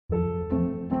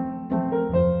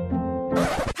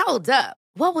Hold up.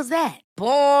 What was that?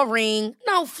 Boring.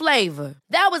 No flavor.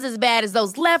 That was as bad as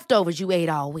those leftovers you ate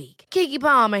all week. Keke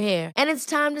Palmer here, and it's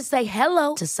time to say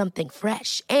hello to something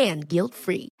fresh and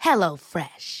guilt-free. Hello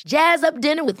Fresh. Jazz up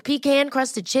dinner with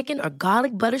pecan-crusted chicken or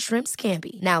garlic butter shrimp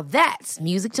scampi. Now that's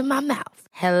music to my mouth.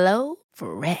 Hello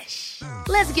Fresh.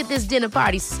 Let's get this dinner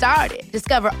party started.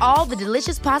 Discover all the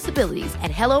delicious possibilities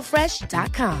at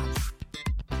hellofresh.com.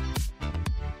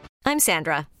 I'm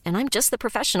Sandra, and I'm just the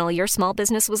professional your small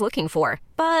business was looking for.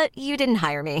 But you didn't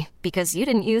hire me because you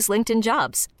didn't use LinkedIn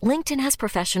Jobs. LinkedIn has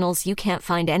professionals you can't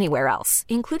find anywhere else,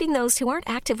 including those who aren't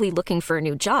actively looking for a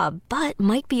new job, but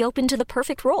might be open to the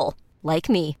perfect role, like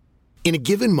me. In a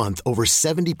given month, over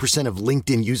 70% of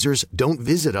LinkedIn users don't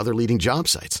visit other leading job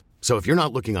sites. So if you're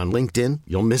not looking on LinkedIn,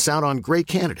 you'll miss out on great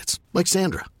candidates, like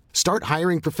Sandra. Start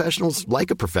hiring professionals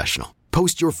like a professional.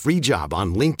 Post your free job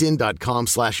on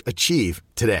linkedin.com/achieve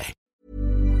today.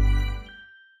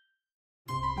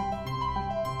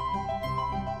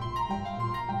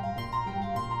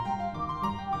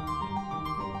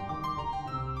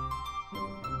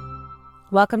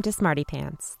 Welcome to Smarty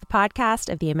Pants, the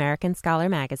podcast of the American Scholar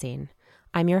magazine.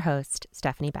 I'm your host,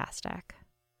 Stephanie Bastek.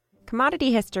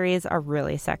 Commodity histories are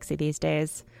really sexy these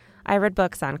days. I read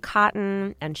books on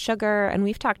cotton and sugar, and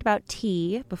we've talked about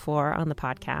tea before on the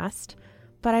podcast,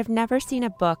 but I've never seen a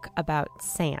book about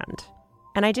sand.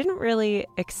 And I didn't really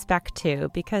expect to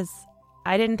because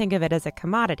I didn't think of it as a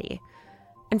commodity.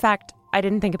 In fact, I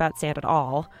didn't think about sand at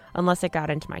all, unless it got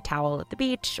into my towel at the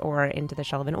beach or into the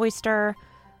shell of an oyster.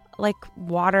 Like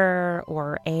water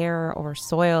or air or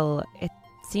soil, it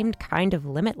seemed kind of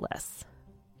limitless.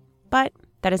 But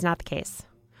that is not the case.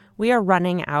 We are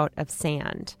running out of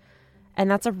sand. And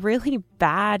that's a really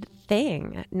bad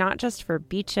thing, not just for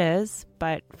beaches,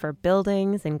 but for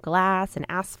buildings and glass and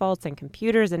asphalts and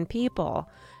computers and people,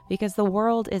 because the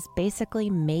world is basically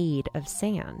made of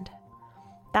sand.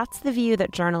 That's the view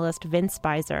that journalist Vince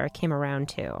Speiser came around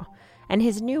to. And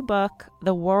his new book,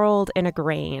 The World in a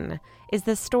Grain, is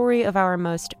the story of our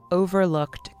most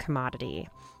overlooked commodity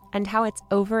and how its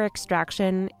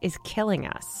over-extraction is killing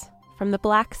us. From the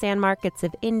black sand markets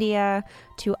of India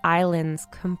to islands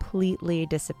completely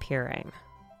disappearing.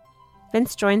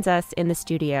 Vince joins us in the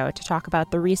studio to talk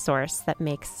about the resource that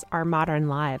makes our modern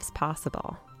lives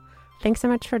possible. Thanks so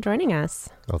much for joining us.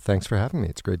 Well, thanks for having me.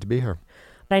 It's great to be here.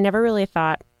 I never really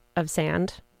thought of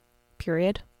sand,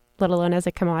 period, let alone as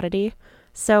a commodity.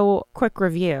 So, quick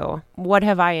review. What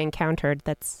have I encountered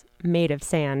that's made of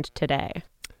sand today?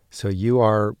 So you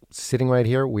are sitting right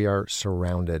here. We are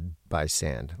surrounded by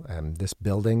sand. This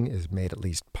building is made at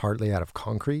least partly out of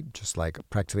concrete, just like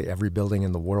practically every building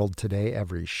in the world today.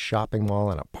 Every shopping mall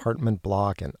and apartment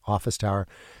block and office tower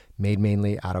made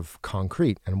mainly out of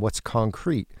concrete. And what's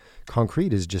concrete?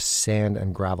 Concrete is just sand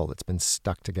and gravel that's been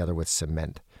stuck together with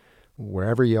cement.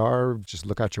 Wherever you are, just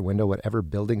look out your window, whatever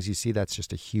buildings you see, that's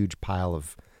just a huge pile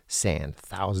of sand,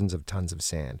 thousands of tons of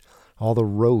sand. All the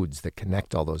roads that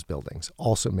connect all those buildings,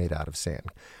 also made out of sand.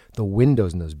 The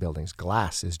windows in those buildings,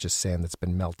 glass is just sand that's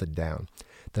been melted down.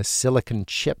 The silicon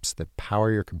chips that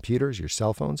power your computers, your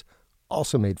cell phones,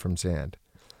 also made from sand.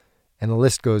 And the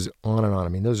list goes on and on. I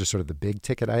mean, those are sort of the big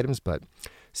ticket items, but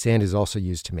sand is also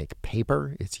used to make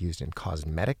paper. It's used in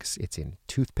cosmetics. It's in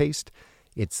toothpaste.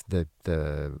 It's the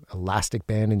elastic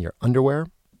band in your underwear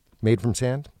made from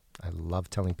sand. I love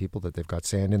telling people that they've got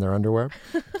sand in their underwear.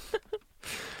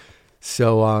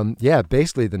 So,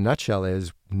 basically the nutshell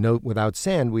is without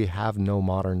sand, we have no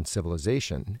modern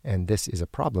civilization. And this is a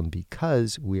problem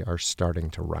because we are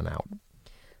starting to run out.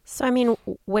 So, I mean,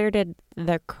 where did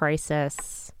the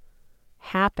crisis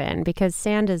happen? Because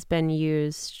sand has been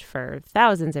used for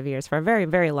thousands of years, for a very,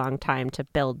 very long time to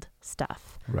build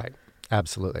stuff. Right.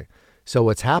 Absolutely. So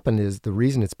what's happened is the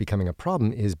reason it's becoming a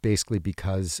problem is basically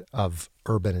because of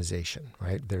urbanization,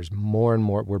 right? There's more and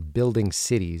more, we're building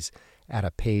cities at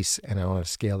a pace and on a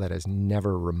scale that has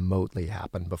never remotely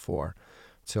happened before.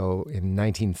 So in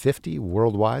 1950,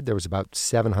 worldwide, there was about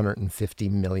 750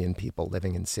 million people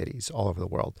living in cities all over the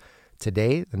world.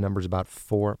 Today, the number is about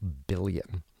 4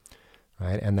 billion,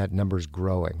 right? And that number is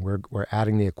growing. We're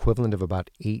adding the equivalent of about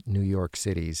 8 New York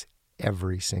cities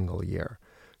every single year.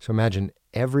 So imagine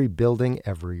every building,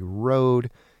 every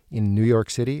road in New York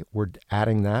City, we're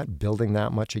adding that, building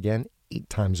that much again, 8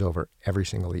 times over every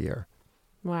single year.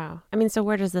 Wow. I mean, so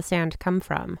where does the sand come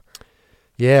from?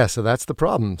 Yeah, so that's the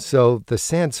problem. So the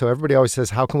sand, so everybody always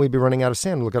says, how can we be running out of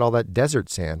sand? Look at all that desert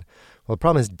sand. Well, the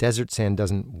problem is desert sand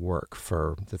doesn't work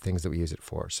for the things that we use it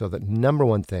for. So the number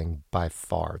one thing by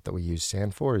far that we use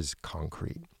sand for is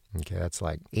concrete. Okay, that's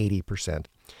like 80%.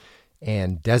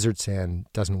 And desert sand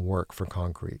doesn't work for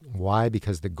concrete. Why?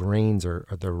 Because the grains are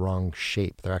the wrong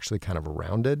shape. They're actually kind of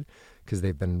rounded because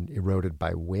they've been eroded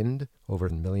by wind over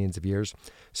millions of years.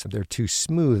 So they're too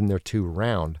smooth and they're too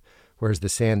round. Whereas the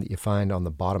sand that you find on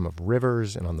the bottom of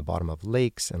rivers and on the bottom of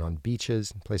lakes and on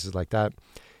beaches and places like that,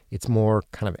 it's more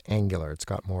kind of angular. It's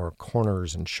got more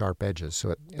corners and sharp edges.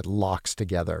 So it locks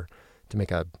together to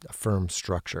make a firm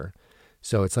structure.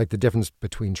 So it's like the difference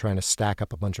between trying to stack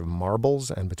up a bunch of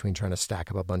marbles and between trying to stack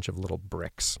up a bunch of little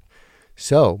bricks.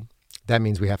 So that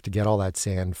means we have to get all that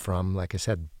sand from, like I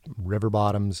said, river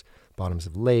bottoms, bottoms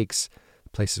of lakes,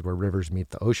 places where rivers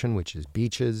meet the ocean, which is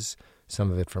beaches,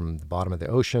 some of it from the bottom of the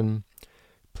ocean,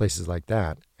 places like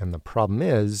that. And the problem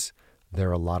is there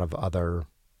are a lot of other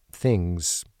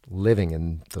things living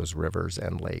in those rivers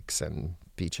and lakes and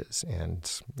beaches.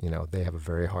 And, they have a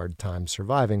very hard time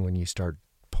surviving when you start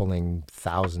pulling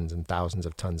thousands and thousands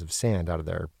of tons of sand out of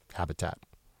their habitat.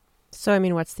 So,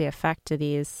 what's the effect? Do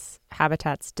these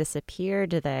habitats disappear?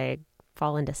 Do they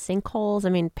fall into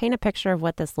sinkholes? Paint a picture of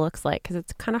what this looks like, because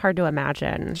it's kind of hard to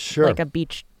imagine, like a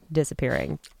beach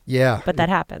disappearing. Yeah. But that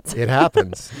happens. It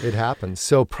happens. It happens.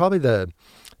 So probably the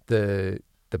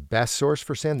best source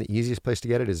for sand, the easiest place to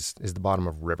get it is the bottom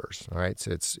of rivers. All right.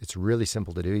 So it's really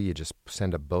simple to do. You just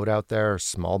send a boat out there, a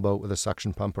small boat with a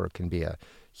suction pump, or it can be a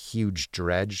huge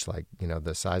dredge, like,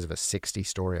 the size of a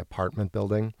 60-story apartment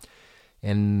building.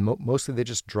 And mostly they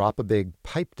just drop a big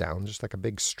pipe down, just like a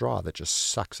big straw that just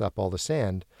sucks up all the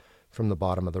sand from the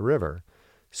bottom of the river.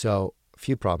 So a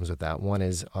few problems with that. One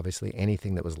is obviously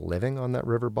anything that was living on that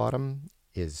river bottom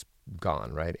is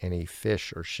gone, right? Any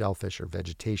fish or shellfish or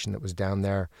vegetation that was down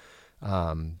there.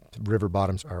 River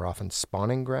bottoms are often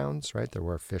spawning grounds, right? They're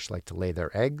where fish like to lay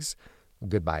their eggs.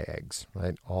 Goodbye eggs,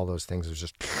 right? All those things are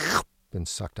just been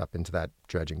sucked up into that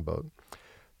dredging boat.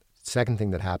 Second thing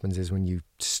that happens is when you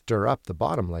stir up the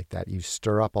bottom like that, you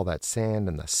stir up all that sand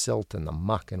and the silt and the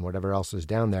muck and whatever else is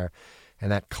down there,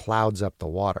 and that clouds up the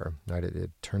water, right?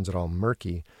 It turns it all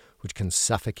murky, which can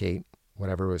suffocate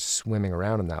whatever was swimming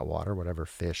around in that water, whatever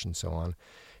fish and so on.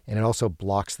 And it also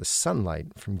blocks the sunlight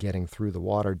from getting through the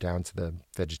water down to the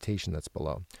vegetation that's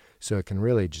below. So it can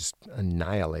really just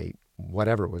annihilate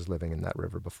whatever was living in that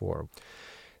river before.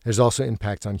 There's also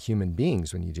impacts on human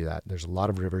beings when you do that. There's a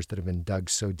lot of rivers that have been dug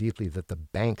so deeply that the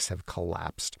banks have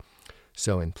collapsed.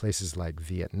 So in places like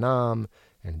Vietnam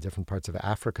and different parts of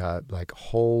Africa, like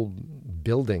whole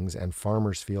buildings and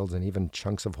farmers' fields and even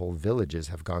chunks of whole villages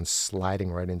have gone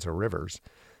sliding right into rivers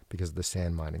because of the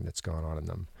sand mining that's going on in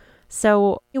them.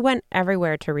 So you went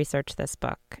everywhere to research this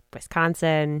book.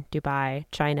 Wisconsin, Dubai,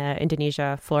 China,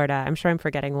 Indonesia, Florida. I'm sure I'm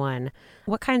forgetting one.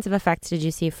 What kinds of effects did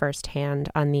you see firsthand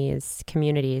on these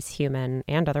communities, human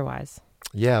and otherwise?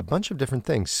 Yeah, a bunch of different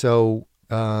things. So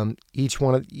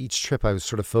each trip I was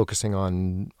sort of focusing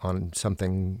on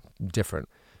something different.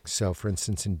 So for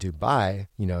instance, in Dubai,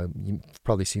 you've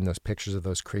probably seen those pictures of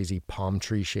those crazy palm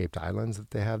tree shaped islands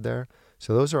that they have there.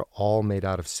 So those are all made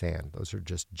out of sand. Those are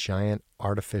just giant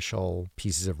artificial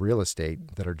pieces of real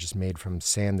estate that are just made from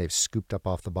sand they've scooped up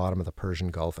off the bottom of the Persian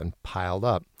Gulf and piled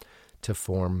up to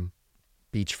form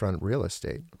beachfront real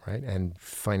estate, right? And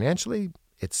financially,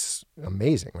 it's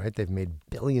amazing, right? They've made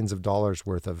billions of dollars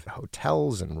worth of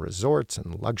hotels and resorts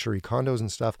and luxury condos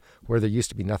and stuff where there used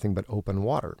to be nothing but open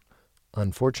water.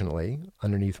 Unfortunately,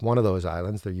 underneath one of those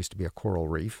islands, there used to be a coral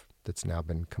reef that's now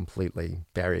been completely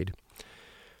buried.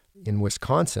 In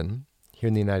Wisconsin, here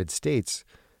in the United States,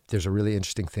 there's a really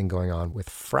interesting thing going on with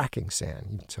fracking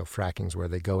sand. So fracking is where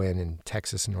they go in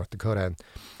Texas and North Dakota, and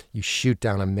you shoot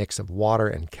down a mix of water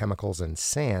and chemicals and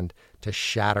sand to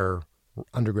shatter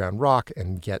underground rock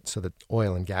and get so that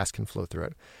oil and gas can flow through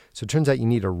it. So it turns out you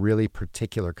need a really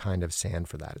particular kind of sand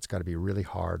for that. It's got to be really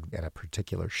hard and a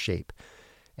particular shape.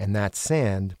 And that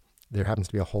sand, there happens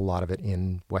to be a whole lot of it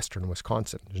in western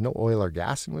Wisconsin. There's no oil or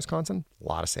gas in Wisconsin, a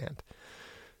lot of sand.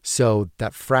 So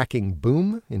that fracking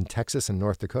boom in Texas and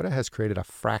North Dakota has created a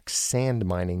frack sand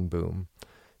mining boom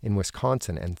in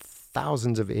Wisconsin, and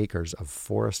thousands of acres of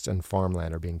forests and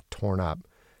farmland are being torn up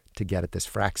to get at this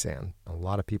frack sand. A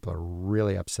lot of people are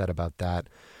really upset about that.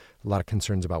 A lot of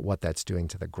concerns about what that's doing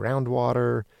to the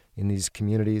groundwater in these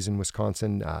communities in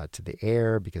Wisconsin, to the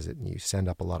air, because you send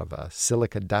up a lot of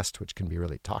silica dust, which can be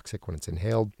really toxic when it's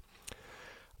inhaled.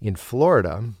 In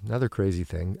Florida, another crazy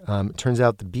thing, it turns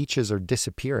out the beaches are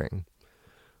disappearing,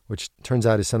 which turns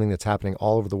out is something that's happening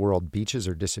all over the world. Beaches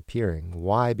are disappearing.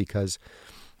 Why? Because,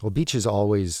 beaches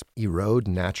always erode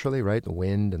naturally, right? The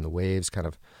wind and the waves kind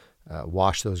of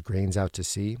wash those grains out to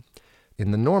sea.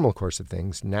 In the normal course of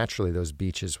things, naturally those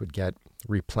beaches would get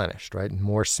replenished, right?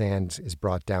 More sand is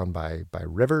brought down by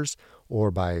rivers or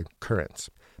by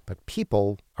currents. But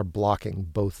people are blocking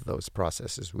both of those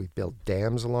processes. We've built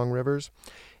dams along rivers,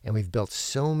 and we've built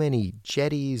so many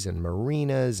jetties and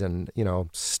marinas and,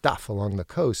 stuff along the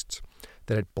coasts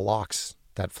that it blocks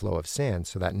that flow of sand.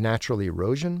 So that natural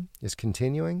erosion is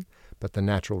continuing, but the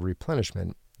natural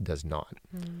replenishment does not.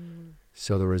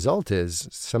 So the result is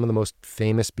some of the most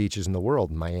famous beaches in the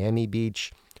world, Miami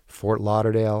Beach, Fort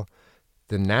Lauderdale,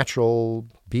 the natural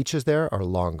beaches there are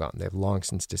long gone. They've long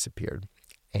since disappeared.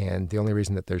 And the only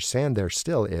reason that there's sand there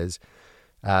still is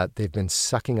they've been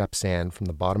sucking up sand from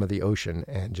the bottom of the ocean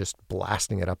and just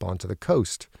blasting it up onto the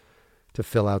coast to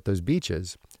fill out those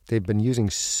beaches. They've been using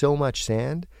so much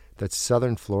sand that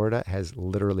southern Florida has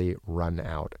literally run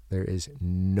out. There is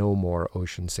no more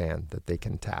ocean sand that they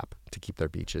can tap to keep their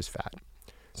beaches fat.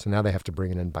 So now they have to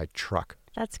bring it in by truck.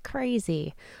 That's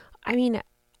crazy. I mean,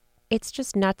 it's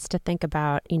just nuts to think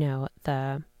about,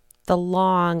 the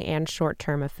long and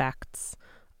short-term effects,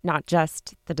 not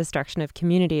just the destruction of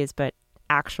communities, but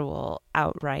actual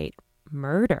outright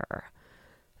murder.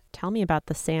 Tell me about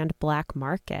the sand black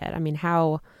market. I mean,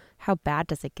 how bad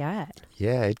does it get?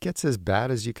 Yeah, it gets as bad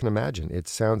as you can imagine. It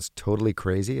sounds totally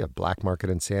crazy, a black market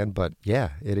in sand, but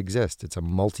yeah, it exists. It's a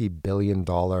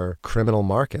multi-billion-dollar criminal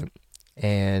market.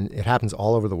 And it happens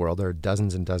all over the world. There are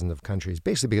dozens and dozens of countries,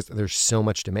 basically because there's so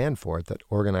much demand for it that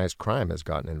organized crime has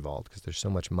gotten involved because there's so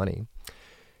much money.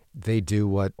 They do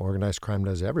what organized crime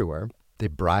does everywhere. They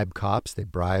bribe cops, they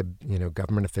bribe,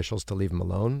 government officials to leave them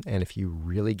alone. And if you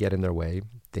really get in their way,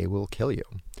 they will kill you.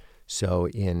 So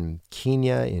in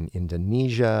Kenya, in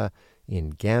Indonesia,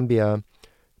 in Gambia,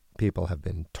 people have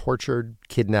been tortured,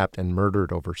 kidnapped, and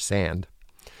murdered over sand.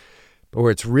 But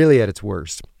where it's really at its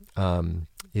worst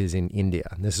is in India.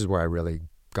 And this is where I really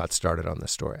got started on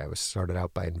this story. I was started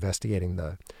out by investigating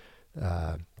the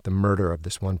murder of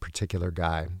this one particular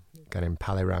guy, a guy named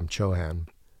Paliram Chauhan.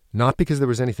 Not because there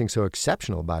was anything so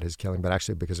exceptional about his killing, but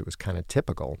actually because it was kind of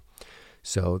typical.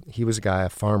 So he was a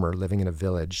farmer living in a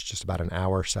village just about an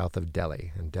hour south of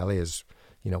Delhi. And Delhi is,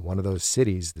 one of those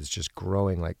cities that's just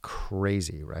growing like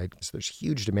crazy, right? So there's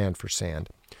huge demand for sand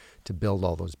to build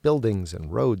all those buildings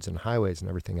and roads and highways and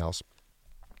everything else.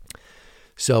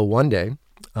 So one day,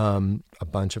 a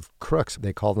bunch of crooks,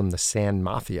 they call them the sand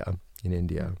mafia in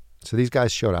India. So these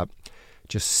guys showed up,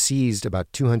 just seized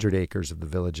about 200 acres of the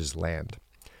village's land,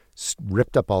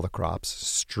 ripped up all the crops,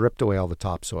 stripped away all the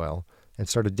topsoil, and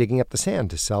started digging up the sand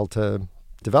to sell to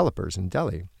developers in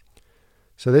Delhi.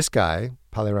 So this guy,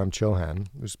 Paliram Chauhan,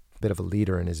 was a bit of a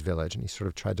leader in his village, and he sort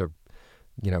of tried to,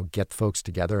 get folks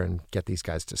together and get these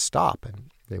guys to stop. And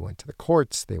they went to the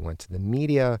courts, they went to the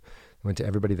media, they went to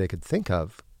everybody they could think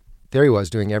of. There he was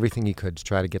doing everything he could to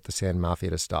try to get the sand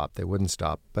mafia to stop. They wouldn't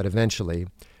stop. But eventually,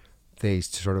 they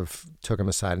sort of took him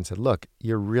aside and said, look,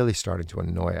 you're really starting to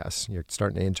annoy us. You're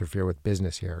starting to interfere with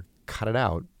business here. Cut it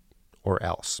out or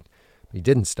else. He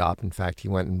didn't stop. In fact, he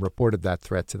went and reported that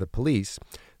threat to the police.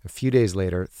 A few days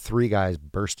later, 3 guys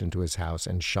burst into his house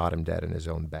and shot him dead in his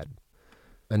own bed.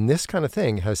 And this kind of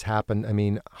thing has happened. I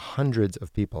mean, hundreds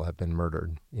of people have been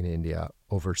murdered in India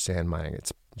over sand mining.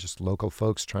 It's just local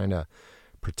folks trying to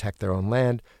protect their own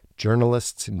land,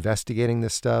 journalists investigating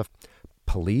this stuff,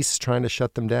 police trying to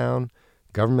shut them down,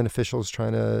 government officials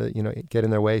trying to, get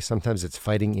in their way. Sometimes it's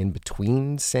fighting in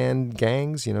between sand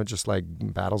gangs, just like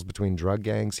battles between drug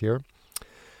gangs here.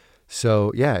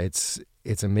 So, yeah,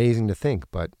 it's amazing to think,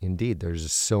 but indeed, there's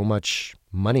so much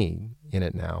money in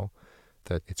it now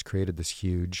that it's created this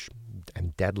huge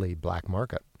and deadly black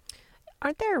market.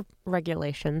 Aren't there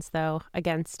regulations, though,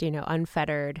 against,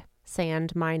 unfettered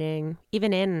sand mining,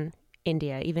 even in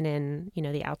India, even in,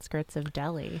 the outskirts of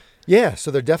Delhi? Yeah,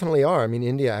 so there definitely are. I mean,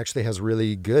 India actually has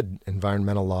really good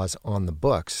environmental laws on the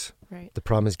books. Right. The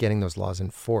problem is getting those laws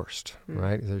enforced,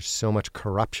 right? There's so much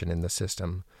corruption in the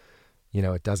system.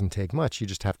 It doesn't take much. You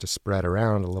just have to spread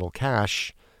around a little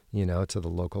cash, to the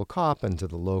local cop and to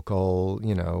the local,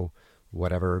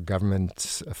 whatever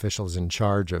government officials in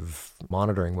charge of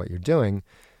monitoring what you're doing,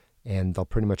 and they'll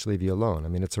pretty much leave you alone. I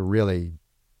mean, it's a really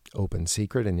open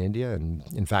secret in India. And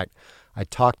in fact,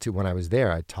 when I was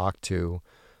there, I talked to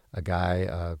a guy,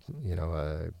 a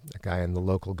guy in the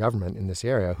local government in this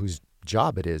area whose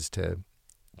job it is to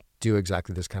do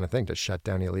exactly this kind of thing, to shut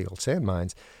down illegal sand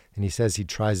mines. And he says he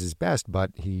tries his best,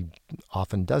 but he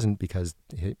often doesn't because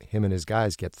him and his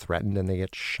guys get threatened and they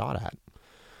get shot at.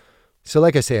 So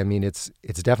like I say, I mean, it's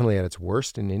definitely at its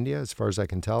worst in India, as far as I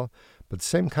can tell. But the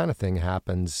same kind of thing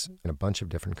happens in a bunch of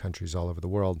different countries all over the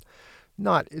world.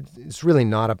 It's really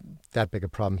not that big a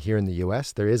problem here in the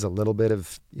U.S. There is a little bit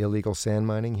of illegal sand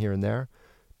mining here and there.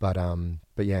 But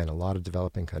yeah, in a lot of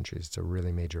developing countries, it's a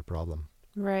really major problem.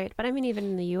 Right. But I mean, even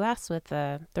in the U.S. with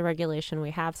the regulation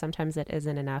we have, sometimes it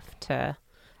isn't enough to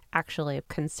actually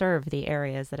conserve the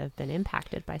areas that have been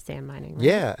impacted by sand mining. Right?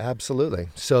 Yeah, absolutely.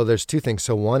 So there's two things.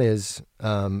 So one is,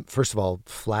 first of all,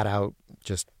 flat out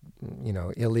just,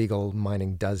 illegal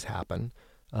mining does happen.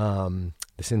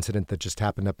 This incident that just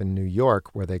happened up in New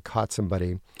York where they caught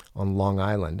somebody on Long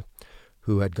Island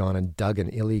who had gone and dug an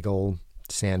illegal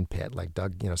sand pit, like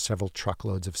dug, several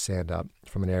truckloads of sand up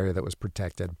from an area that was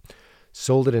protected,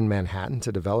 sold it in Manhattan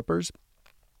to developers,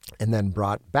 and then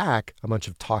brought back a bunch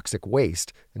of toxic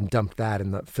waste and dumped that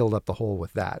and filled up the hole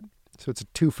with that. So it's a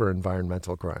two for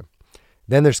environmental crime.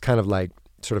 Then there's kind of like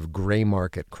sort of gray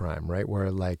market crime, right?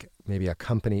 Where like maybe a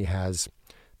company has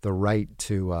the right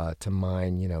to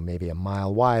mine, maybe a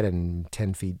mile wide and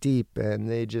 10 feet deep, and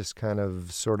they just kind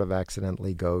of sort of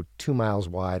accidentally go 2 miles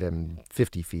wide and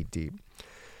 50 feet deep.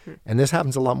 And this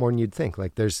happens a lot more than you'd think.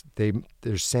 Like there's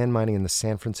sand mining in the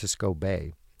San Francisco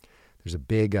Bay. There's a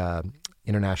big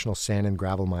international sand and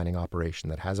gravel mining operation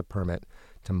that has a permit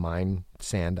to mine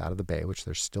sand out of the bay, which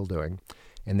they're still doing.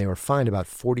 And they were fined about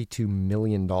 $42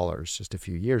 million just a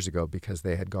few years ago because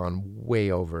they had gone way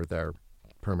over their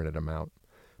permitted amount.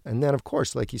 And then, of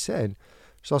course, like you said,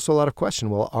 there's also a lot of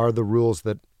question, well, are the rules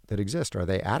that exist, are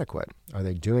they adequate? Are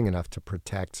they doing enough to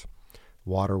protect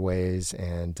waterways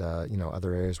and,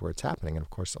 other areas where it's happening? And,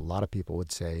 of course, a lot of people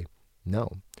would say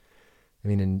no. I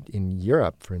mean, in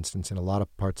Europe, for instance, in a lot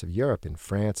of parts of Europe, in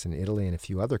France and Italy and a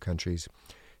few other countries,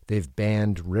 they've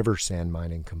banned river sand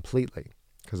mining completely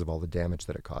because of all the damage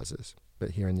that it causes.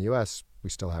 But here in the U.S.,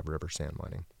 we still have river sand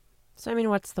mining. So, I mean,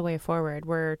 what's the way forward?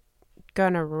 We're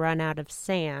going to run out of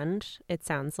sand, it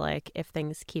sounds like, if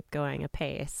things keep going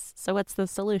apace. So what's the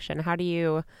solution? How do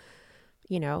you,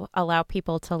 allow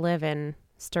people to live in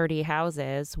sturdy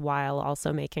houses while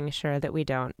also making sure that we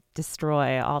don't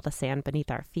destroy all the sand beneath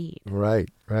our feet? Right.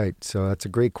 So that's a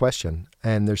great question.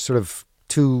 And there's sort of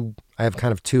I have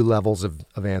kind of two levels of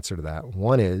answer to that.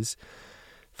 One is,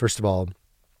 first of all,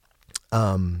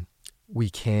 there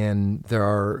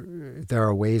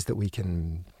are ways that we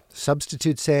can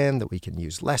substitute sand, that we can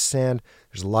use less sand.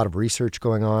 There's a lot of research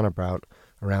going on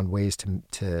around ways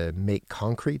to make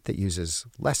concrete that uses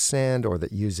less sand or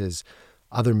that uses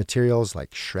other materials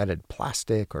like shredded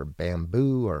plastic or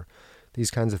bamboo or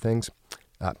these kinds of things.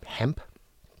 Hemp,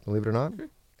 believe it or not.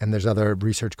 And there's other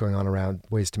research going on around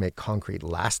ways to make concrete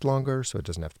last longer so it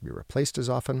doesn't have to be replaced as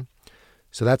often.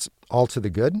 So that's all to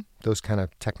the good. Those kind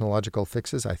of technological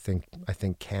fixes I think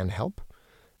can help.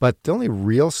 But the only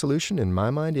real solution in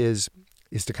my mind is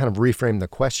to kind of reframe the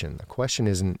question. The question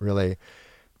isn't really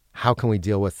how can we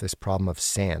deal with this problem of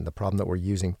sand, the problem that we're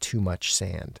using too much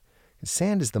sand.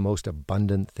 Sand is the most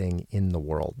abundant thing in the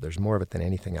world. There's more of it than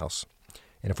anything else.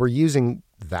 And if we're using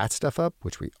that stuff up,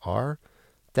 which we are,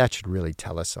 that should really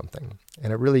tell us something.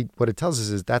 And what it tells us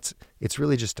is it's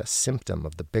really just a symptom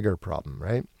of the bigger problem,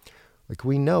 right? Like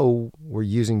we know we're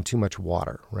using too much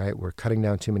water, right? We're cutting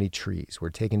down too many trees. We're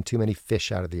taking too many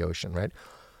fish out of the ocean, right?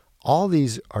 All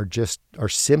these are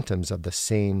symptoms of the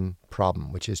same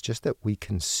problem, which is just that we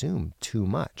consume too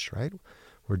much, right?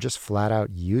 We're just flat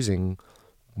out using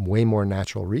way more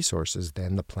natural resources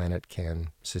than the planet can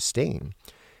sustain.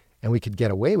 And we could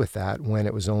get away with that when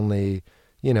it was only,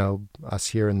 us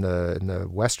here in the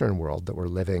Western world that were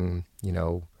living,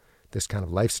 this kind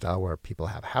of lifestyle where people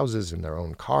have houses and their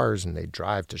own cars and they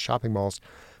drive to shopping malls.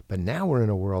 But now we're in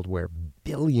a world where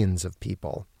billions of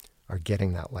people are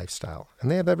getting that lifestyle.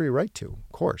 And they have every right to,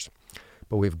 of course.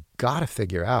 But we've got to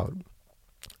figure out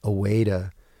a way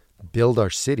to build our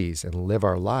cities and live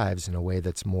our lives in a way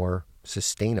that's more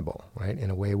sustainable, right? In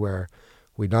a way where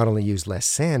we not only use less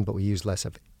sand, but we use less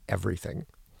of everything,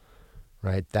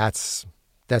 right? That's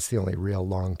the only real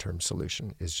long-term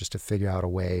solution, is just to figure out a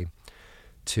way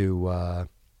to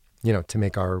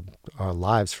make our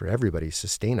lives for everybody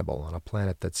sustainable on a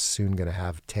planet that's soon going to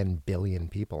have 10 billion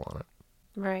people on it.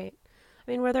 Right.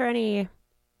 I mean, were there any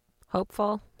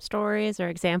hopeful stories or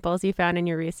examples you found in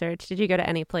your research? Did you go to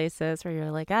any places where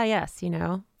you're like, yes,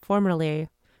 formerly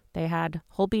they had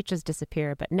whole beaches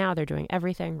disappear, but now they're doing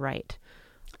everything right?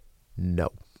 No.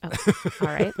 Oh, all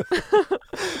right.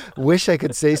 Wish I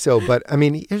could say so. But I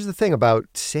mean, here's the thing about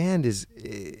sand is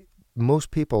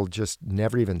most people just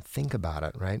never even think about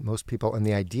it, right? Most people, and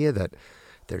the idea that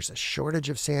there's a shortage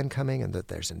of sand coming and that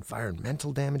there's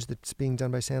environmental damage that's being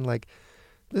done by sand, like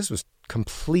this was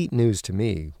complete news to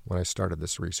me when I started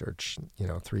this research,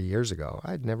 3 years ago.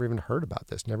 I'd never even heard about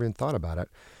this, never even thought about it.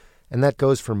 And that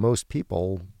goes for most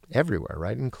people everywhere,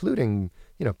 right? Including,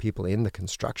 people in the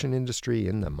construction industry,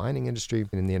 in the mining industry,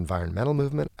 in the environmental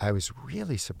movement. I was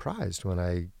really surprised when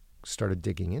I started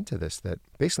digging into this, that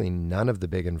basically none of the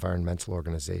big environmental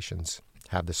organizations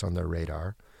have this on their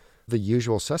radar. The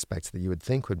usual suspects that you would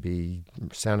think would be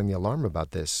sounding the alarm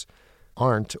about this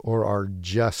aren't, or are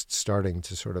just starting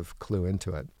to sort of clue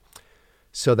into it.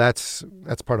 So that's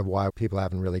part of why people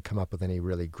haven't really come up with any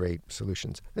really great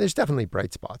solutions. There's definitely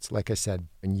bright spots. Like I said,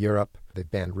 in Europe, they've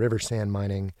banned river sand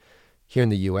mining. Here in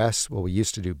the U.S., well, we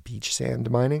used to do beach sand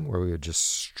mining, where we would just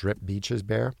strip beaches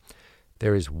bare.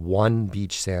 There is one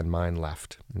beach sand mine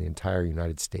left in the entire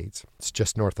United States. It's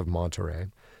just north of Monterey.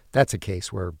 That's a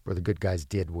case where the good guys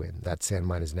did win. That sand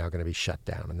mine is now going to be shut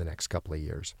down in the next couple of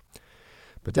years.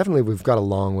 But definitely we've got a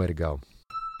long way to go.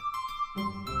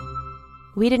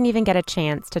 We didn't even get a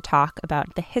chance to talk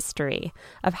about the history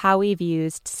of how we've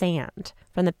used sand,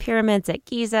 from the pyramids at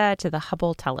Giza to the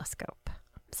Hubble telescope.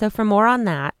 So for more on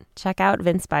that, check out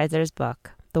Vince Beiser's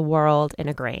book, The World in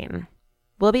a Grain.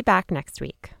 We'll be back next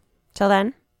week. Till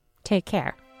then, take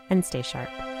care and stay sharp.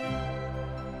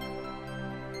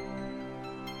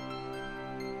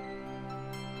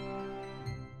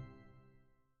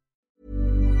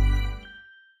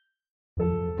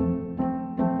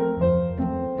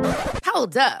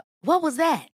 Hold up. What was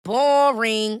that?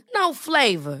 Boring. No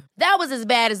flavor. That was as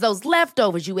bad as those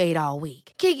leftovers you ate all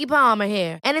week. Keke Palmer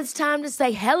here, and it's time to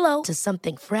say hello to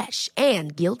something fresh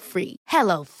and guilt-free.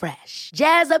 HelloFresh.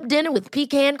 Jazz up dinner with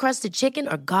pecan-crusted chicken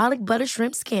or garlic butter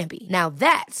shrimp scampi. Now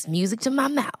that's music to my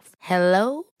mouth.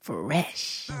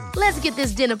 HelloFresh. Let's get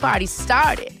this dinner party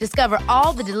started. Discover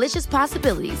all the delicious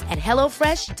possibilities at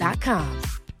HelloFresh.com.